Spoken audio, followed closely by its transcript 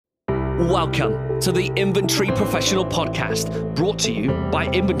Welcome to the Inventory Professional Podcast, brought to you by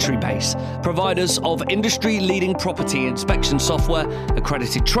Inventory Base, providers of industry-leading property inspection software,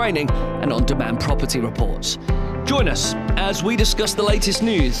 accredited training, and on-demand property reports. Join us as we discuss the latest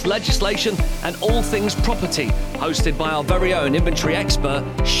news, legislation, and all things property, hosted by our very own inventory expert,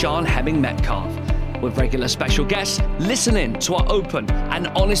 Sean Hemming-Metcalf. With regular special guests, listen in to our open and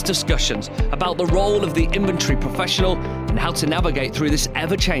honest discussions about the role of the inventory professional and how to navigate through this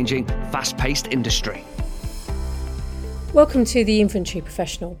ever-changing, fast-paced industry. Welcome to the Inventory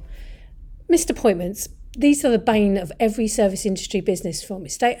Professional. Missed appointments. These are the bane of every service industry business, from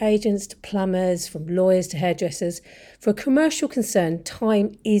estate agents to plumbers, from lawyers to hairdressers. For a commercial concern,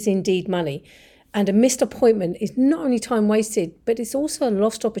 time is indeed money. And a missed appointment is not only time wasted, but it's also a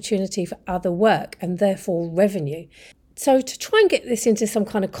lost opportunity for other work and therefore revenue. So to try and get this into some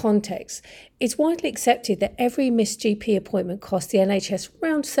kind of context, it's widely accepted that every missed GP appointment costs the NHS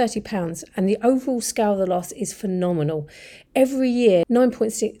around £30, and the overall scale of the loss is phenomenal. Every year,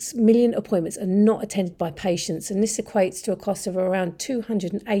 9.6 million appointments are not attended by patients, and this equates to a cost of around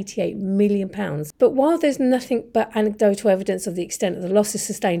 £288 million. But while there's nothing but anecdotal evidence of the extent of the losses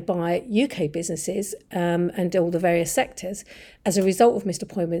sustained by UK businesses and all the various sectors, as a result of missed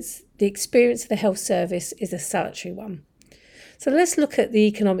appointments, the experience of the health service is a salutary one. So let's look at the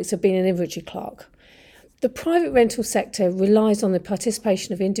economics of being an inventory clerk. The private rental sector relies on the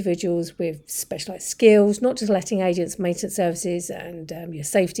participation of individuals with specialised skills, not just letting agents, maintenance services and your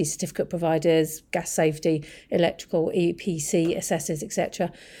safety certificate providers, gas safety, electrical, EPC, assessors,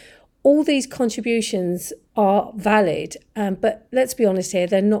 etc. All these contributions are valid, but let's be honest here,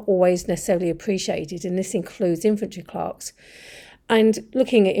 they're not always necessarily appreciated, and this includes inventory clerks. And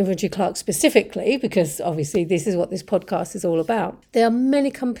looking at inventory clerks specifically, because obviously this is what this podcast is all about, there are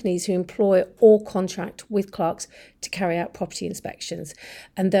many companies who employ or contract with clerks to carry out property inspections.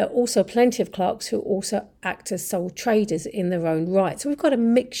 And there are also plenty of clerks who also act as sole traders in their own right. So we've got a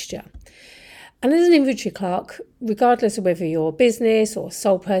mixture. And as an inventory clerk, regardless of whether you're a business or a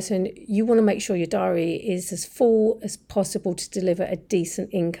sole person, you want to make sure your diary is as full as possible to deliver a decent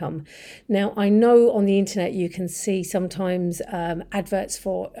income. Now, I know on the internet you can see sometimes adverts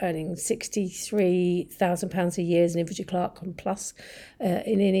for earning £63,000 a year as an inventory clerk and plus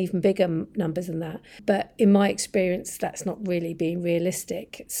in even bigger numbers than that. But in my experience, that's not really being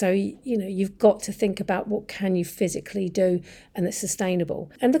realistic. So, you've got to think about what can you physically do and that's sustainable.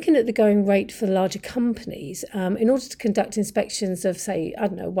 And looking at the going rate for larger companies, in order to conduct inspections of, say,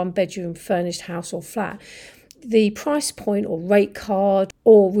 one bedroom furnished house or flat, the price point or rate card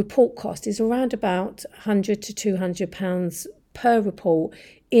or report cost is around about £100 to £200 per report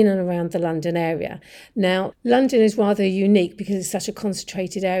in and around the London area. Now, London is rather unique because it's such a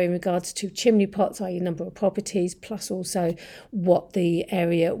concentrated area in regards to chimney pots, i.e. number of properties, plus also what the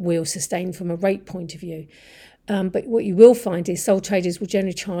area will sustain from a rate point of view. But what you will find is sole traders will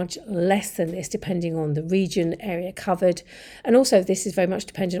generally charge less than this depending on the region, area covered. And also this is very much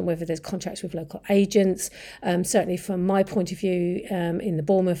dependent on whether there's contracts with local agents. Certainly from my point of view, in the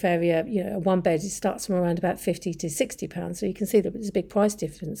Bournemouth area, a one bed starts from around about £50 to £60. So you can see that there's a big price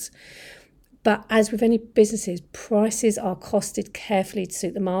difference. But as with any businesses, prices are costed carefully to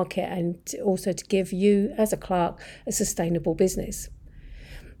suit the market and also to give you as a clerk a sustainable business.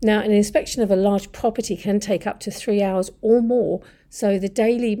 Now, an inspection of a large property can take up to 3 hours or more, so the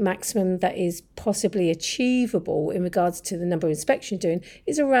daily maximum that is possibly achievable in regards to the number of inspections you're doing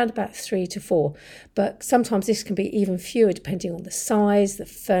is around about 3 to 4. But sometimes this can be even fewer depending on the size, the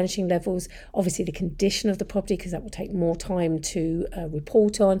furnishing levels, obviously the condition of the property, because that will take more time to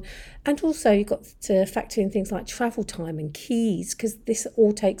report on. And also you've got to factor in things like travel time and keys, because this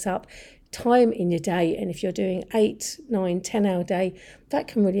all takes up time in your day, and if you're doing 8, 9, 10-hour day, that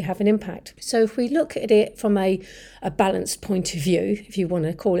can really have an impact. So if we look at it from a balanced point of view, if you want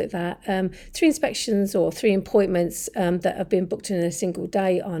to call it that, 3 inspections or 3 appointments that have been booked in a single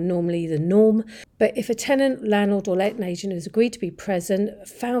day are normally the norm. But if a tenant, landlord or letting agent has agreed to be present,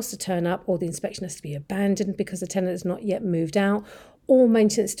 fails to turn up, or the inspection has to be abandoned because the tenant has not yet moved out, or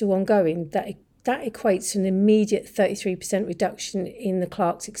maintenance still ongoing, that equates to an immediate 33% reduction in the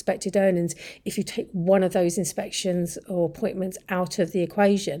clerk's expected earnings if you take one of those inspections or appointments out of the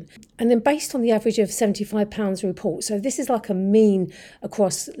equation. And then based on the average of £75 a report, so this is like a mean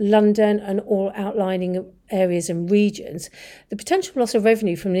across London and all outlining areas and regions, the potential loss of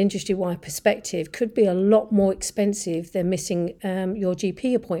revenue from an industry-wide perspective could be a lot more expensive than missing your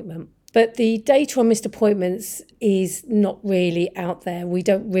GP appointment. But the data on missed appointments is not really out there. We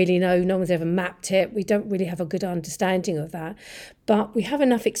don't really know. No one's ever mapped it. We don't really have a good understanding of that. But we have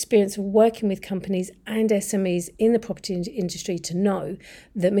enough experience of working with companies and SMEs in the property industry to know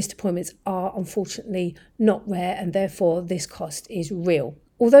that missed appointments are unfortunately not rare, and therefore this cost is real.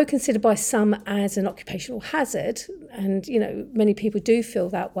 Although considered by some as an occupational hazard, and many people do feel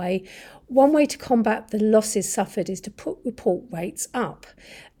that way, one way to combat the losses suffered is to put report rates up.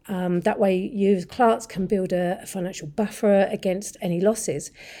 That way you as clerks can build a financial buffer against any losses.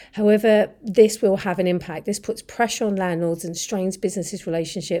 However, this will have an impact. This puts pressure on landlords and strains businesses'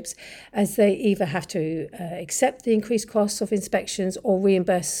 relationships, as they either have to accept the increased costs of inspections or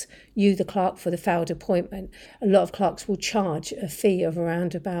reimburse you, the clerk, for the failed appointment. A lot of clerks will charge a fee of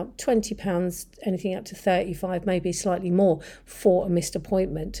around about £20, anything up to £35, maybe slightly more, for a missed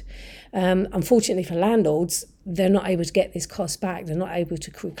appointment. Unfortunately for landlords, they're not able to get this cost back. They're not able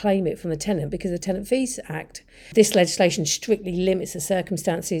to reclaim it from the tenant because of the Tenant Fees Act. This legislation strictly limits the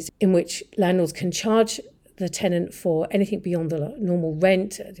circumstances in which landlords can charge the tenant for anything beyond the normal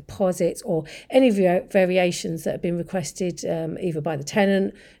rent, deposits, or any variations that have been requested either by the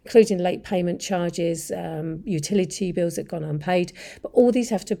tenant, including late payment charges, utility bills that have gone unpaid. But all these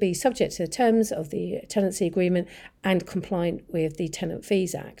have to be subject to the terms of the tenancy agreement and compliant with the Tenant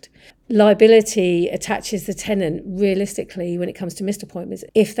Fees Act. Liability attaches the tenant realistically when it comes to missed appointments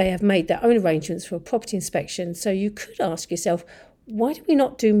if they have made their own arrangements for a property inspection. So you could ask yourself, why do we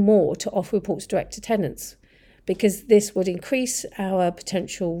not do more to offer reports direct to tenants? Because this would increase our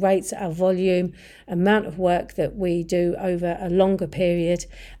potential rates, our volume, amount of work that we do over a longer period,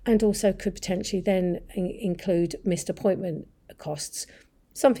 and also could potentially then include missed appointment costs.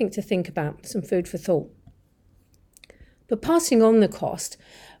 Something to think about, some food for thought. But passing on the cost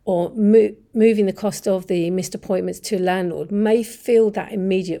or moving the cost of the missed appointments to a landlord may fill that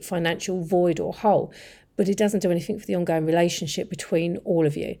immediate financial void or hole, but it doesn't do anything for the ongoing relationship between all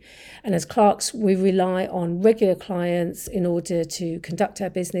of you. And as clerks, we rely on regular clients in order to conduct our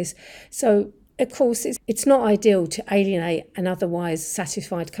business. So, of course, it's not ideal to alienate an otherwise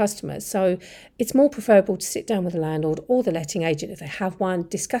satisfied customer. So it's more preferable to sit down with the landlord or the letting agent, if they have one,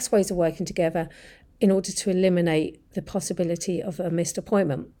 discuss ways of working together in order to eliminate the possibility of a missed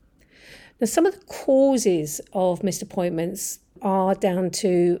appointment. Now, some of the causes of missed appointments are down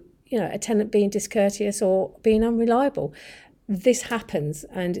to a tenant being discourteous or being unreliable. This happens,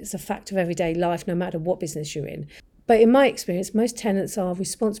 and it's a fact of everyday life, no matter what business you're in. But in my experience, most tenants are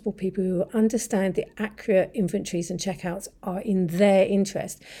responsible people who understand the accurate inventories and checkouts are in their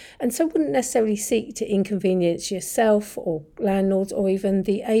interest, and so wouldn't necessarily seek to inconvenience yourself or landlords or even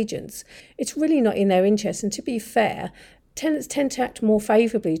the agents. It's really not in their interest, and to be fair, tenants tend to act more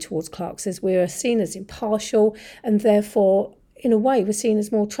favourably towards clerks as we are seen as impartial, and therefore in a way, we're seen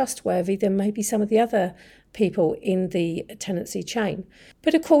as more trustworthy than maybe some of the other people in the tenancy chain.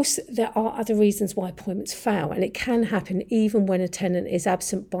 But of course, there are other reasons why appointments fail, and it can happen even when a tenant is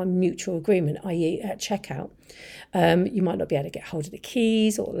absent by mutual agreement, i.e. at checkout. You might not be able to get hold of the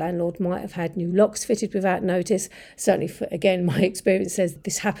keys, or the landlord might have had new locks fitted without notice. Certainly, again, my experience says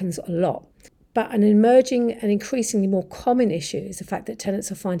this happens a lot. But an emerging and increasingly more common issue is the fact that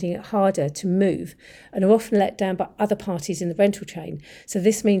tenants are finding it harder to move and are often let down by other parties in the rental chain. So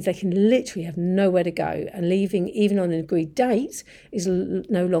this means they can literally have nowhere to go, and leaving even on an agreed date is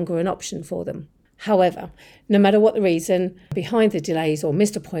no longer an option for them. However, no matter what the reason behind the delays or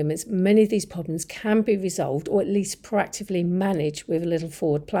missed appointments, many of these problems can be resolved or at least proactively managed with a little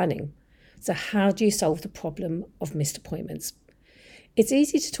forward planning. So how do you solve the problem of missed appointments? It's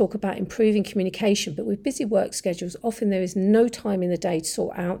easy to talk about improving communication, but with busy work schedules, often there is no time in the day to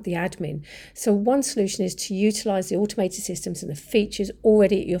sort out the admin. So one solution is to utilise the automated systems and the features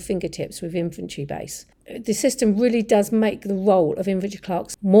already at your fingertips with Inventory Base. The system really does make the role of inventory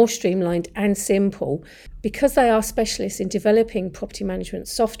clerks more streamlined and simple. Because they are specialists in developing property management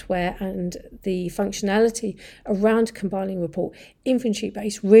software and the functionality around compiling a report, Inventory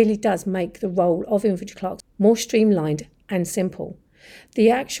Base really does make the role of inventory clerks more streamlined and simple. The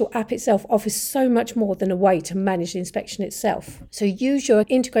actual app itself offers so much more than a way to manage the inspection itself. So use your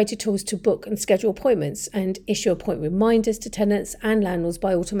integrated tools to book and schedule appointments and issue appointment reminders to tenants and landlords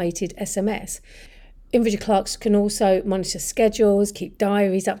by automated SMS. Inventory clerks can also monitor schedules, keep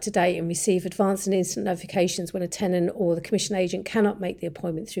diaries up to date, and receive advanced and instant notifications when a tenant or the commission agent cannot make the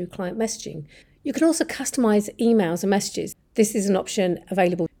appointment through client messaging. You can also customise emails and messages. This is an option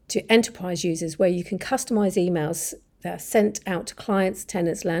available to enterprise users where you can customise emails that are sent out to clients,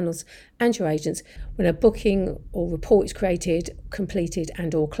 tenants, landlords and your agents when a booking or report is created, completed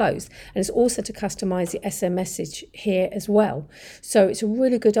and or closed. And it's also to customise the SMS message here as well. So it's a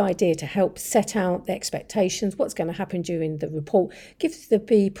really good idea to help set out the expectations, what's going to happen during the report, give the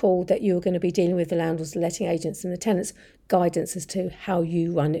people that you're going to be dealing with, the landlords, the letting agents and the tenants, guidance as to how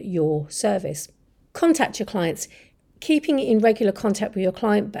you run your service. Contact your clients. Keeping in regular contact with your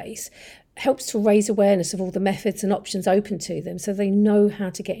client base helps to raise awareness of all the methods and options open to them so they know how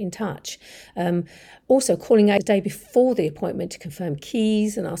to get in touch. Also, calling out the day before the appointment to confirm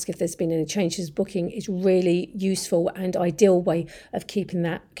keys and ask if there's been any changes booking is really useful and ideal way of keeping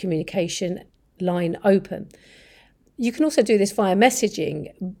that communication line open. You can also do this via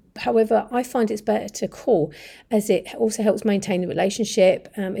messaging. However, I find it's better to call as it also helps maintain the relationship,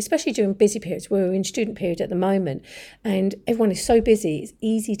 especially during busy periods. We're in student period at the moment and everyone is so busy. It's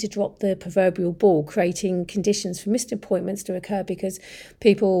easy to drop the proverbial ball, creating conditions for missed appointments to occur because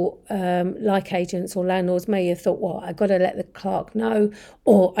people like agents or landlords may have thought, well, I've got to let the clerk know,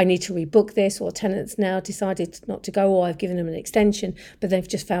 or I need to rebook this, or tenants now decided not to go, or I've given them an extension, but they've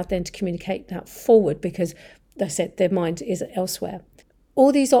just failed then to communicate that forward because they said their mind is elsewhere.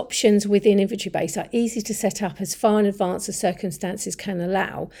 All these options within Inventory Base are easy to set up as far in advance as circumstances can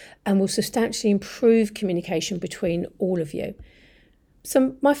allow and will substantially improve communication between all of you.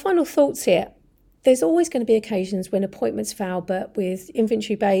 So my final thoughts here, there's always going to be occasions when appointments fail, but with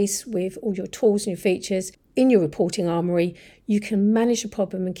Inventory Base, with all your tools and your features in your reporting armoury, you can manage the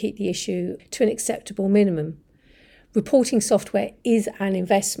problem and keep the issue to an acceptable minimum. Reporting software is an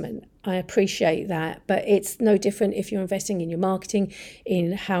investment. I appreciate that, but it's no different if you're investing in your marketing,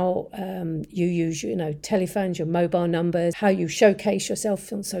 in how you use, telephones, your mobile numbers, how you showcase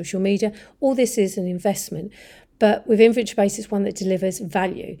yourself on social media. All this is an investment. But with Inventory Base, it's one that delivers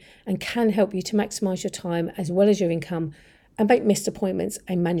value and can help you to maximise your time as well as your income and make missed appointments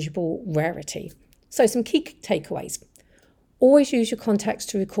a manageable rarity. So some key takeaways. Always use your contacts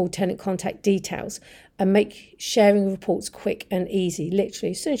to record tenant contact details and make sharing reports quick and easy.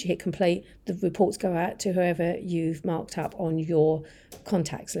 Literally, as soon as you hit complete, the reports go out to whoever you've marked up on your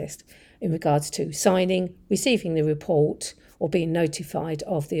contacts list in regards to signing, receiving the report or being notified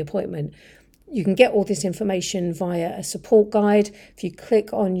of the appointment. You can get all this information via a support guide. If you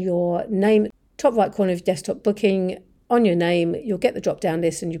click on your name, top right corner of your desktop booking, on your name, you'll get the drop-down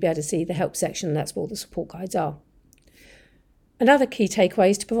list and you'll be able to see the help section, and that's what the support guides are. Another key takeaway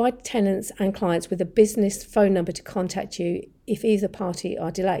is to provide tenants and clients with a business phone number to contact you if either party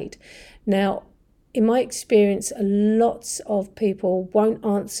are delayed. Now, in my experience, lots of people won't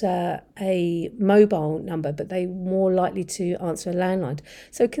answer a mobile number, but they're more likely to answer a landline.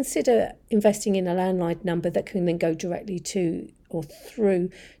 So consider investing in a landline number that can then go directly to or through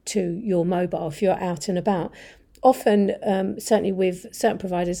to your mobile if you're out and about. Often, certainly with certain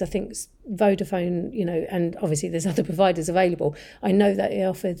providers, I think Vodafone, and obviously there's other providers available, I know that they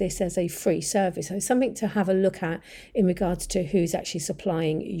offer this as a free service. So it's something to have a look at in regards to who's actually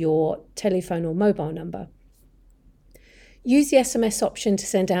supplying your telephone or mobile number. Use the SMS option to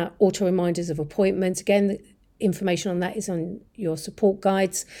send out auto reminders of appointments. Again, information on that is on your support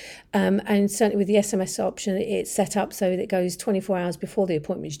guides, and certainly with the SMS option, it's set up so that it goes 24 hours before the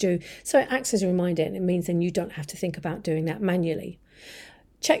appointment is due, so it acts as a reminder, and it means then you don't have to think about doing that manually.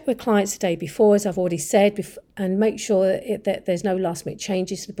 Check with clients the day before, as I've already said, and make sure that there's no last minute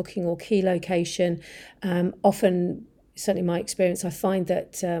changes to the booking or key location. Often, certainly my experience, I find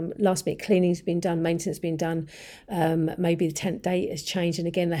that last minute cleaning's been done, maintenance been done, maybe the tenant date has changed, and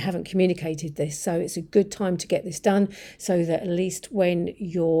again they haven't communicated this, so it's a good time to get this done so that at least when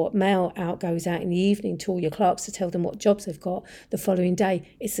your mail goes out in the evening to all your clerks to tell them what jobs they've got the following day,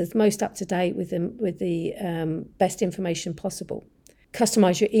 it's the most up to date with the best information possible.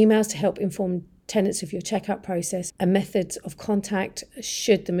 Customise your emails to help inform tenants of your checkout process and methods of contact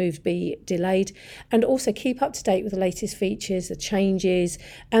should the move be delayed, and also keep up to date with the latest features, the changes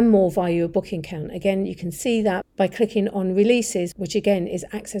and more via your booking count. Again, you can see that by clicking on releases, which again is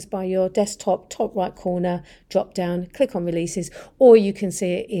accessed by your desktop top right corner drop down, click on releases, or you can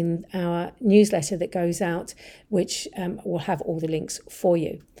see it in our newsletter that goes out, which will have all the links for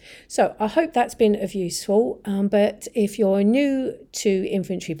you. So I hope that's been of useful, but if you're new to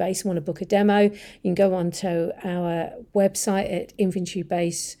Inventory Base and want to book a demo, you can go onto our website at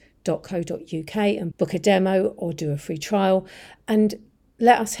inventorybase.co.uk and book a demo or do a free trial, and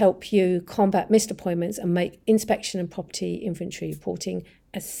let us help you combat missed appointments and make inspection and property inventory reporting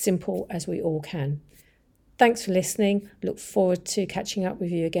as simple as we all can. Thanks for listening. Look forward to catching up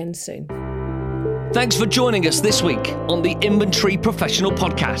with you again soon. Thanks for joining us this week on the Inventory Professional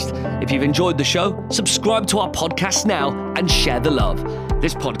Podcast. If you've enjoyed the show, subscribe to our podcast now and share the love.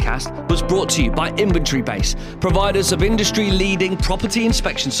 This podcast was brought to you by Inventory Base, providers of industry-leading property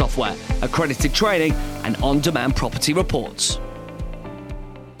inspection software, accredited training, and on-demand property reports.